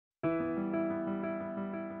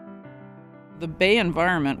The bay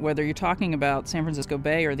environment, whether you're talking about San Francisco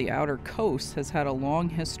Bay or the outer coast, has had a long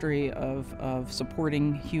history of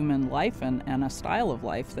supporting human life and a style of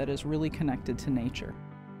life that is really connected to nature.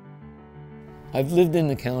 I've lived in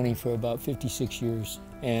the county for about 56 years,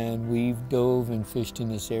 and we've dove and fished in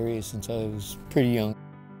this area since I was pretty young.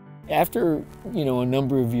 After, a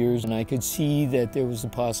number of years, and I could see that there was a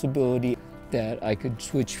possibility that I could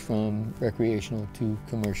switch from recreational to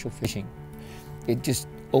commercial fishing. It just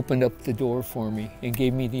opened up the door for me and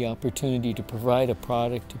gave me the opportunity to provide a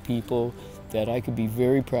product to people that I could be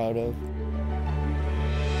very proud of.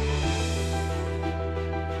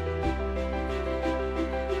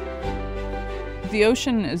 The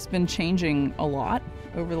ocean has been changing a lot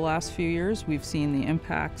over the last few years. We've seen the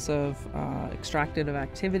impacts of extractive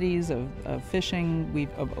activities, of fishing,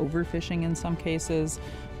 of overfishing in some cases.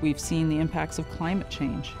 We've seen the impacts of climate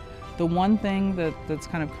change. The one thing that's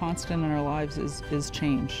kind of constant in our lives is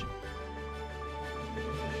change.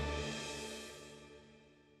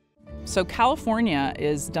 So California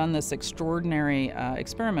has done this extraordinary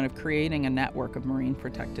experiment of creating a network of marine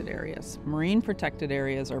protected areas. Marine protected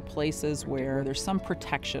areas are places where there's some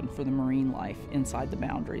protection for the marine life inside the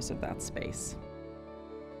boundaries of that space.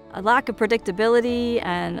 A lack of predictability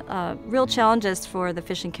and real challenges for the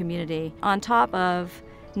fishing community, on top of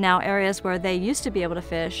now areas where they used to be able to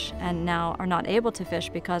fish and now are not able to fish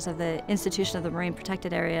because of the institution of the marine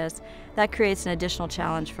protected areas. That creates an additional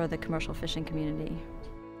challenge for the commercial fishing community.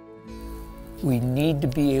 We need to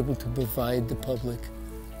be able to provide the public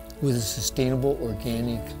with a sustainable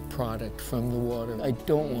organic product from the water. I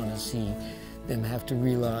don't want to see them have to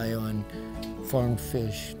rely on farmed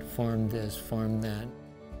fish, farm this, farm that.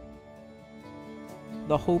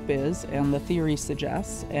 The hope is, and the theory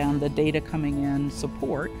suggests, and the data coming in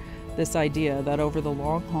support this idea that over the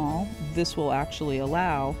long haul, this will actually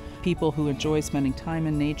allow people who enjoy spending time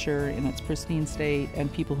in nature in its pristine state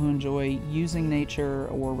and people who enjoy using nature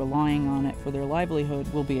or relying on it for their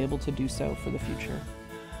livelihood will be able to do so for the future.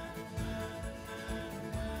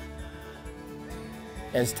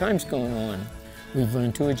 As time's gone on, we've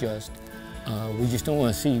learned to adjust. We just don't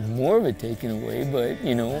want to see more of it taken away, but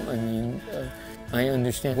I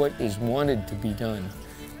understand what is wanted to be done,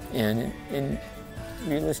 and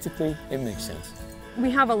realistically, it makes sense.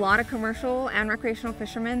 We have a lot of commercial and recreational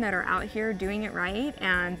fishermen that are out here doing it right,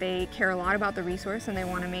 and they care a lot about the resource and they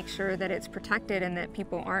want to make sure that it's protected and that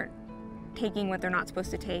people aren't taking what they're not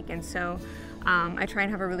supposed to take. And so I try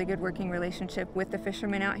and have a really good working relationship with the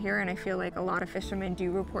fishermen out here, and I feel like a lot of fishermen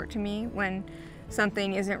do report to me when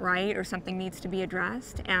something isn't right or something needs to be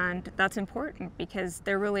addressed, and that's important because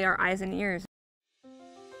they're really our eyes and ears.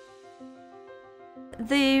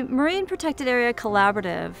 The Marine Protected Area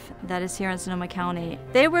Collaborative that is here in Sonoma County,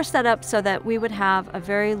 they were set up so that we would have a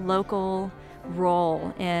very local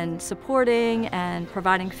role in supporting and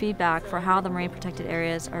providing feedback for how the marine protected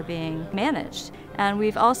areas are being managed. And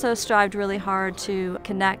we've also strived really hard to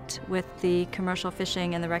connect with the commercial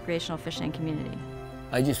fishing and the recreational fishing community.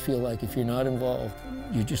 I just feel like if you're not involved,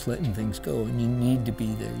 you're just letting things go, and you need to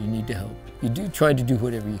be there, you need to help. You do try to do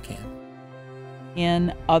whatever you can.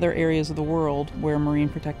 In other areas of the world where marine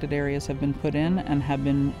protected areas have been put in and have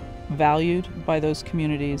been valued by those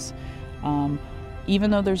communities,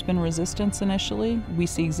 even though there's been resistance initially, we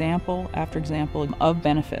see example after example of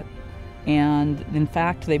benefit. And in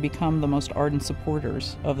fact, they become the most ardent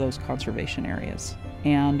supporters of those conservation areas.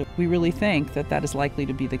 And we really think that that is likely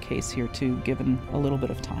to be the case here too, given a little bit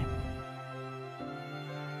of time.